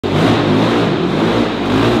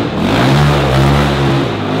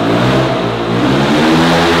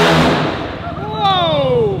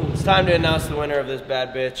time to announce the winner of this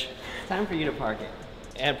bad bitch. Time for you to park it.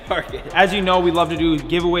 And park it. As you know, we love to do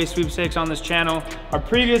giveaway sweepstakes on this channel. Our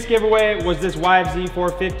previous giveaway was this YFZ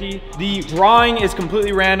 450. The drawing is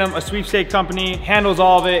completely random. A sweepstake company handles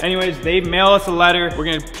all of it. Anyways, they mail us a letter. We're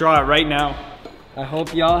gonna draw it right now. I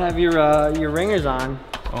hope y'all have your ringers on.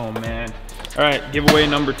 Oh man. All right, giveaway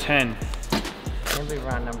number 10. Can't believe we're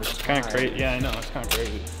on number 10. Kind of crazy. Yeah, I know, it's kind of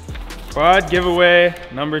crazy. Quad giveaway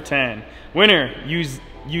number 10. Winner,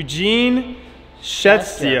 Eugene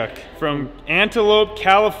Shetstiuk from Antelope,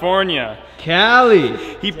 California. Cali.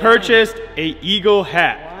 He purchased a Eagle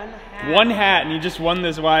hat. One hat, and he just won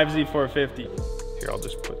this YFZ 450. Here, I'll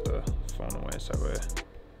just put the phone away so that way.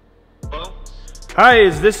 Hello? Hi,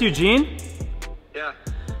 is this Eugene? Yeah.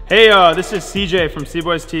 Hey, this is CJ from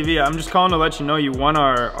Cboystv. I'm just calling to let you know you won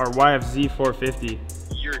our YFZ 450.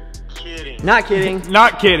 You're kidding. Not kidding.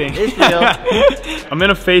 Not kidding. It's real. I'm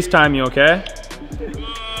gonna FaceTime you, okay?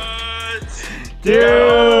 What?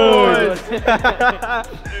 Dude! Dude,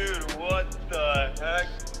 what the heck?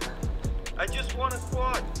 I just won a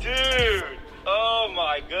quad. Dude! Oh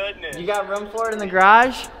my goodness. You got room for it in the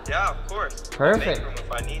garage? Yeah, of course. Perfect. I'll make room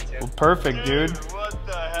if I need to. Well, perfect, dude. What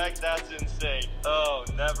the heck? That's insane. Oh,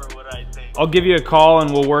 never would I think. I'll give you a call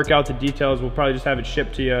and we'll work out the details. We'll probably just have it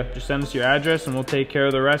shipped to you. Just send us your address and we'll take care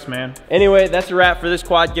of the rest, man. Anyway, that's a wrap for this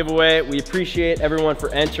quad giveaway. We appreciate everyone for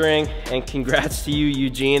entering, and congrats to you,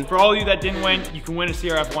 Eugene. For all of you that didn't win, you can win a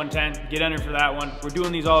CRF 110. Get entered for that one. We're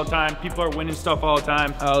doing these all the time. People are winning stuff all the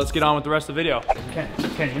time. Let's get on with the rest of the video. Ken,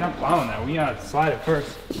 you're not plowing that. We gotta slide it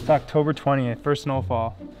first. It's October 20th, first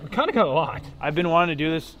snowfall. We kind of got a lot. I've been wanting to do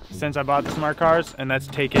this since I bought the smart cars, and that's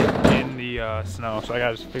take it in the snow. So I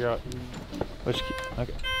gotta just figure out which key.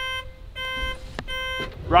 Okay.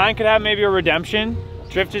 Ryan could have maybe a redemption,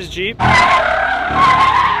 drift his Jeep. My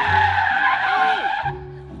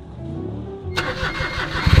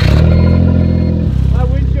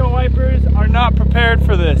windshield wipers are not prepared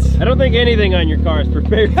for this. I don't think anything on your car is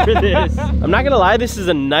prepared for this. I'm not gonna lie, this is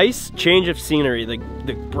a nice change of scenery. The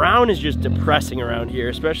brown is just depressing around here,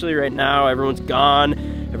 especially right now. Everyone's gone.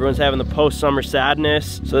 Everyone's having the post-summer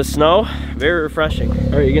sadness. So the snow, very refreshing.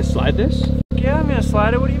 All right, you gonna slide this? Yeah, I'm gonna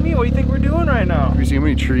slide it. What do you mean? What do you think we're doing right now? Have you seen how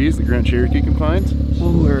many trees the Grand Cherokee can climb?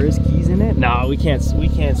 Ooh, are his keys in it? No, we can't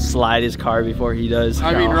slide his car before he does.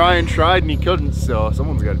 I mean, Ryan tried and he couldn't, so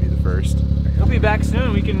someone's got to be the first. He'll be back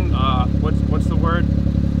soon. We can, what's the word?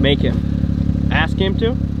 Make him. Ask him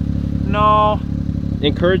to? No.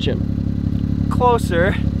 Encourage him.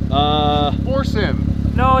 Closer. Force him.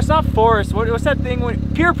 No, it's not force. What's that thing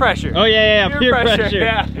when peer pressure? Oh yeah, peer pressure.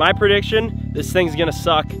 Yeah. My prediction, this thing's gonna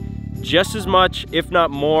suck just as much, if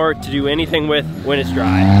not more, to do anything with when it's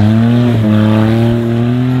dry.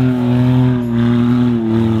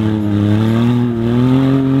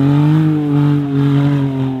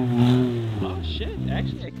 Oh shit,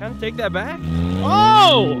 actually I kinda take that back.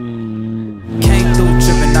 Oh! Came through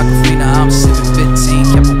tripping Aquafina, I'm sipping 15,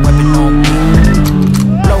 kept a weapon on me.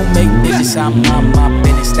 Blow make niggas, I'm on my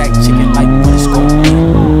business, stack chicken like what it's gon' be.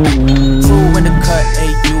 Crew in the cut,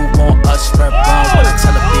 hey, you want us rep on when I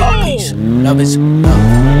tell a big piece. Love is love.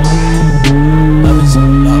 Love is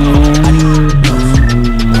love. I need love.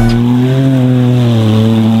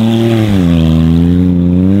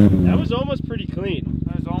 That was almost pretty clean.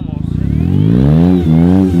 That was almost.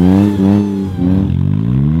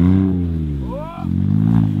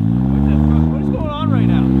 What is going on right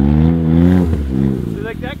now? So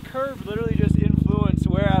like that curve literally just influenced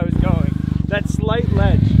where I was going. That slight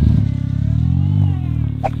ledge.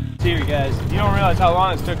 See you guys, you don't realize how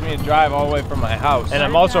long it took me to drive all the way from my house. And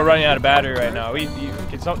I'm also running out of battery right now.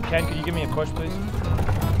 Ken, could you give me a push, please?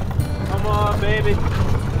 Come on, baby.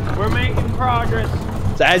 We're making progress.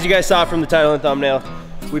 So as you guys saw from the title and thumbnail,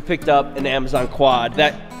 we picked up an Amazon quad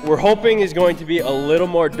that we're hoping is going to be a little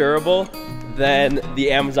more durable than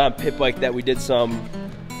the Amazon pit bike that we did some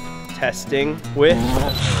testing with.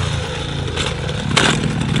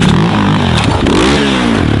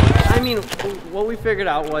 I mean, what we figured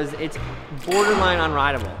out was it's borderline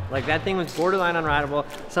unrideable. Like that thing was borderline unrideable.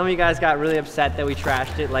 Some of you guys got really upset that we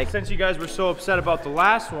trashed it. Like, since you guys were so upset about the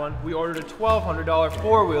last one, we ordered a $1,200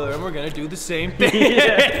 four-wheeler and we're gonna do the same thing.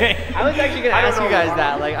 Yeah. I was actually gonna ask you guys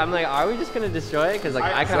that. Like, I'm like, are we just gonna destroy it? Because like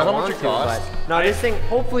I kind of want to, but no, this thing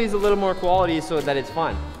hopefully is a little more quality so that it's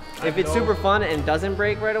fun. If it's super fun and doesn't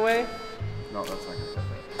break right away, No, that's not gonna fit.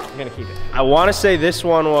 I'm gonna keep it. I want to say this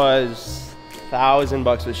one was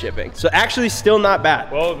 $1,000 with shipping. So actually still not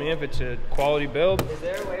bad. Well, I mean, if it's a quality build, Is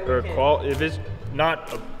there a way or we can... if it's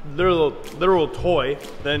not a literal toy,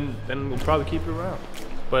 then we'll probably keep it around.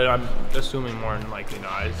 But I'm assuming more than likely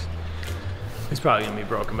not. It's probably gonna be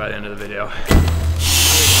broken by the end of the video.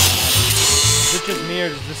 Is it just me or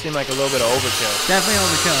does this seem like a little bit of overkill? Definitely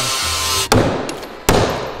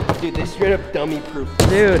overkill. Dude, they straight up dummy proof.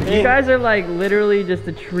 Dude, you guys are like literally just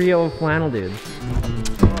a trio of flannel dudes.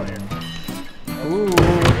 Ooh.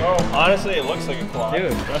 Oh, honestly, it looks like a quad.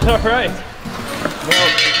 Dude. All right. Well,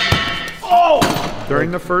 oh!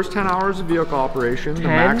 During the first 10 hours of vehicle operation, the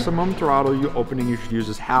maximum throttle opening you should use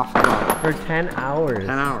is half throttle. For 10 hours? 10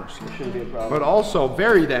 hours. Shouldn't be a problem. But also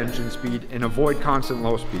vary the engine speed and avoid constant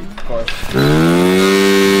low speed. Of course.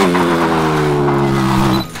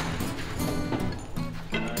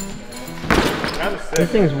 This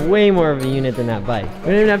thing's way more of a unit than that bike. We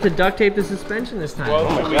didn't even have to duct tape the suspension this time. Well,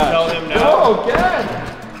 oh my we gosh. tell him now. Oh,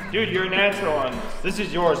 Ken! Dude, you're a natural on this. This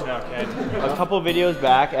is yours now, Ken. A couple videos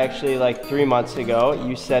back, actually like 3 months ago,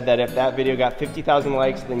 you said that if that video got 50,000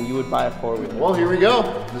 likes, then you would buy a 4-wheeler. Well, here we go.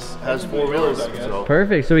 This has 4 wheels, I guess. So.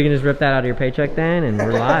 Perfect, so we can just rip that out of your paycheck then and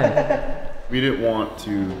we're live. We didn't want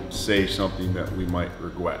to say something that we might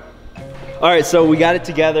regret. All right, so we got it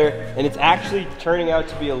together, and it's actually turning out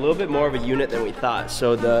to be a little bit more of a unit than we thought.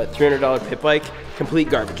 So the $300 pit bike, complete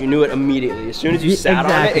garbage. You knew it immediately. As soon as you sat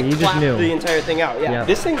on it, it clapped the entire thing out. Yeah,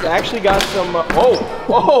 this thing's actually got some,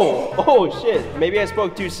 oh shit. Maybe I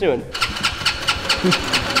spoke too soon.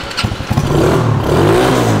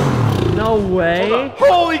 No way.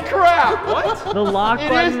 Holy crap, what? The lock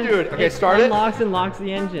button. It is, dude. Okay, start it. Unlocks and locks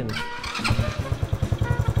the engine.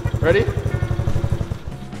 Ready?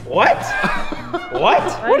 What? What?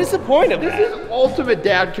 What is the point of that? This is ultimate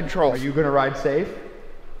dad control. Are you gonna ride safe?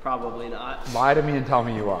 Probably not. Lie to me and tell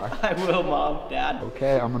me you are. I will, Mom, Dad.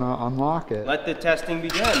 Okay, I'm gonna unlock it. Let the testing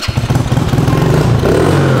begin.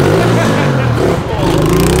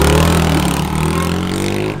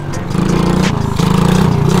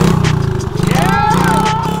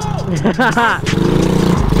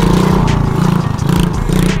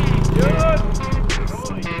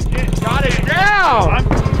 Got it down!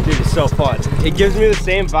 Dude, it's so fun. It gives me the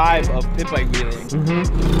same vibe of pit bike wheeling.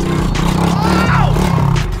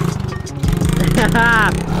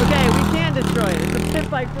 Okay, we can destroy it. It's a pit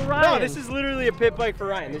bike for Ryan. No, this is literally a pit bike for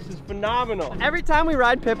Ryan. This is phenomenal. Every time we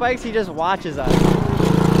ride pit bikes, he just watches us.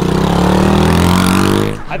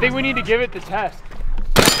 I think we need to give it the test.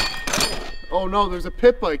 Oh no, there's a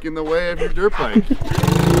pit bike in the way of your dirt bike.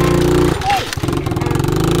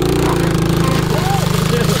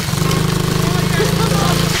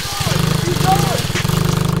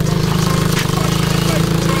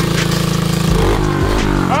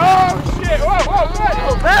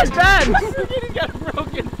 Ben! You got a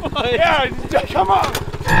broken foot. Yeah, come on.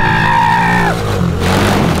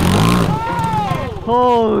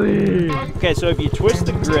 Holy. Okay, so if you twist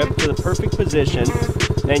the grip to the perfect position,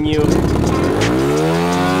 then you... So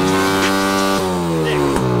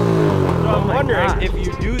I'm wondering if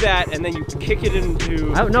you do that and then you kick it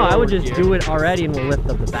into... No, I would just do it already and we'll lift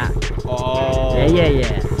up the back. Oh.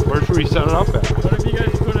 Yeah. Where should we set it up at? What if you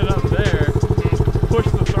guys put it up there, push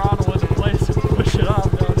the throttle into place and push it off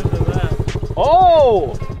down into that?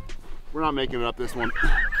 Oh! We're not making it up this one.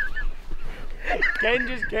 Ken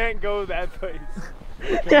just can't go that place.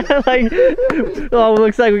 Like, oh,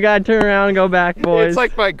 looks like we gotta turn around and go back, boys. It's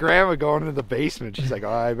like my grandma going into the basement. She's like, oh,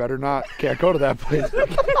 I better not. Can't go to that place.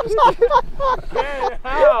 Ken,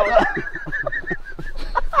 how?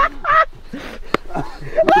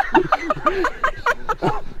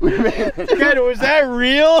 Ken, was that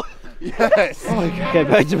real? Yes. Oh my God. Okay,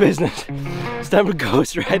 back to business. It's time to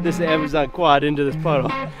ghost ride this Amazon quad into this puddle.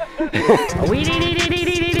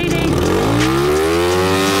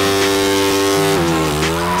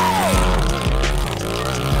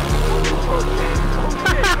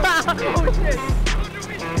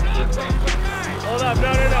 Hold up,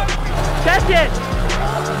 no. Catch it!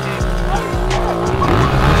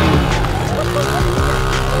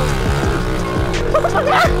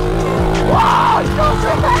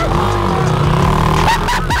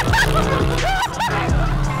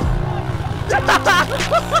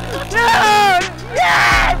 Dude!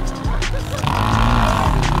 Yes!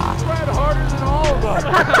 Tried harder than all of us.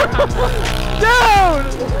 Dude!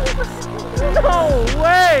 No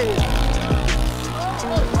way!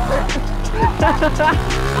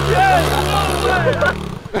 Yes!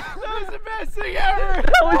 That was the best thing ever!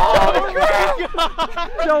 That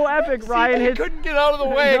was so epic, Ryan. He couldn't get out of the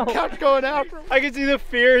way and No. kept going after him. I can see the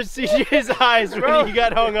fear in CJ's eyes when he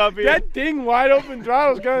got hung up here. That thing wide open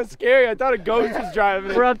throttle was kind of scary. I thought a ghost was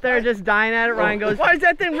driving it. We're up there just dying at it. Ryan goes, why does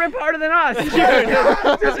that thing rip harder than us? Dude,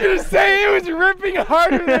 I was gonna say it was ripping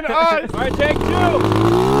harder than us. All right, take two.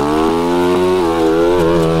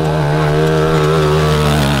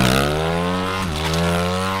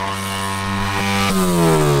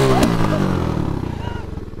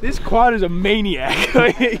 This quad is a maniac.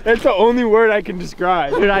 Like, that's the only word I can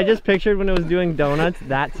describe. Dude, I just pictured when it was doing donuts,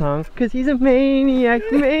 that song. Cause he's a maniac,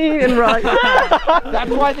 and right.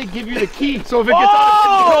 That's why they give you the key. So if it gets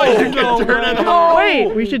out of control, you can turn it on.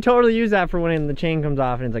 Wait, we should totally use that for when the chain comes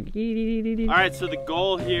off and it's like. All right, so the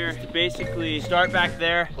goal here is to basically start back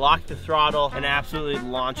there, lock the throttle, and absolutely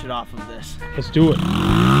launch it off of this. Let's do it.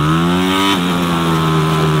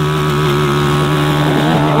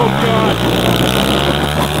 Oh God.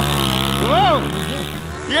 Whoa.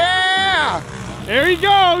 Yeah! There he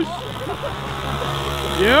goes.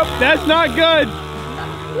 Yep, that's not good.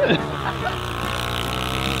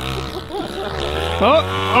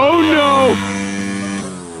 Oh no.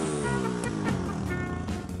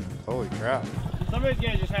 Holy crap. Somebody's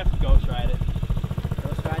gonna just have to ghost ride it.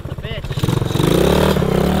 Ghost ride's a bitch.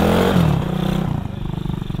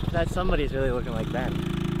 That somebody's really looking like Ben.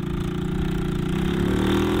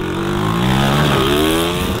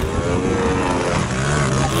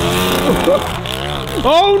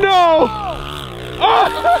 Oh no!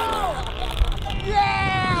 Oh!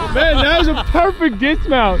 Yeah! Man, that was a perfect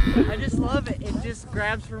dismount. I just love it. It just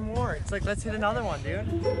grabs for more. It's like, let's hit another one, dude.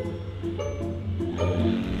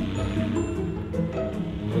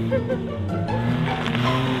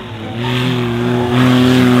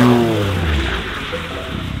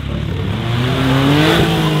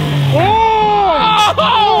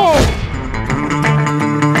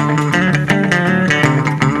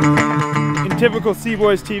 Typical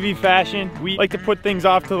Cboystv fashion, we like to put things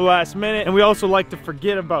off to the last minute, and we also like to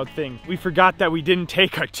forget about things. We forgot that we didn't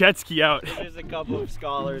take our jet ski out. There's a couple of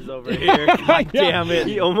scholars over here. God damn it.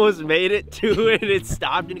 He almost made it to it, and it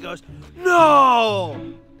stopped, and he goes,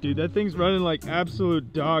 no! Dude, that thing's running like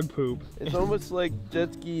absolute dog poop. It's almost like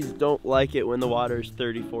jet skis don't like it when the water's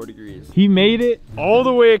 34 degrees. He made it all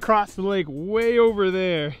the way across the lake, way over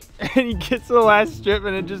there, and he gets to the last strip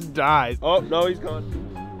and it just dies. Oh, no, he's gone.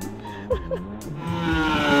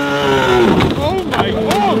 Oh my,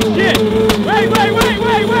 oh shit! Wait!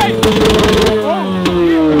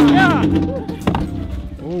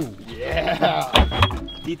 Oh yeah!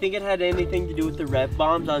 Do you think it had anything to do with the rev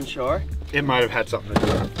bombs on shore? It might have had something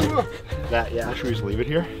to do with that, yeah. Should we just leave it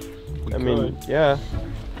here? I mean, yeah.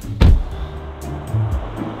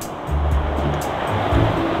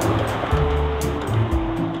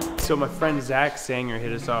 So my friend Zach Sanger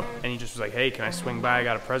hit us up and he just was like, hey, can I swing by? I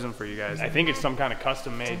got a present for you guys. I think it's some kind of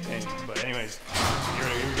custom made thing, but anyways, here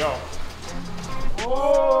we go.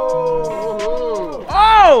 Whoa!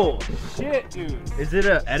 Oh! Shit, dude. Is it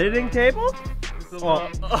an editing table? Oh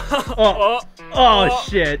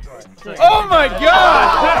shit. Oh my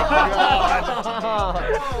god!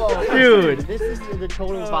 Dude. This is the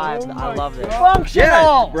total vibe. I love this. Functional!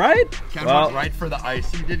 Yeah, right? Ken went right for the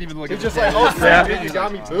ice. He didn't even look at it. He's just like, oh, yeah. dude, you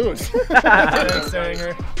got me boost.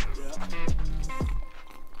 Sanger.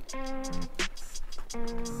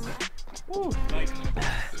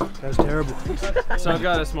 That was terrible. So I've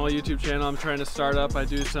got a small YouTube channel I'm trying to start up. I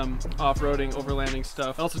do some off-roading, overlanding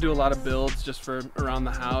stuff. I also do a lot of builds just for around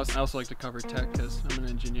the house. I also like to cover tech because I'm an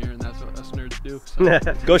engineer and that's what us nerds do. So.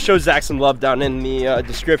 Go show Zach some love down in the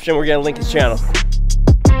description. We're gonna link his channel.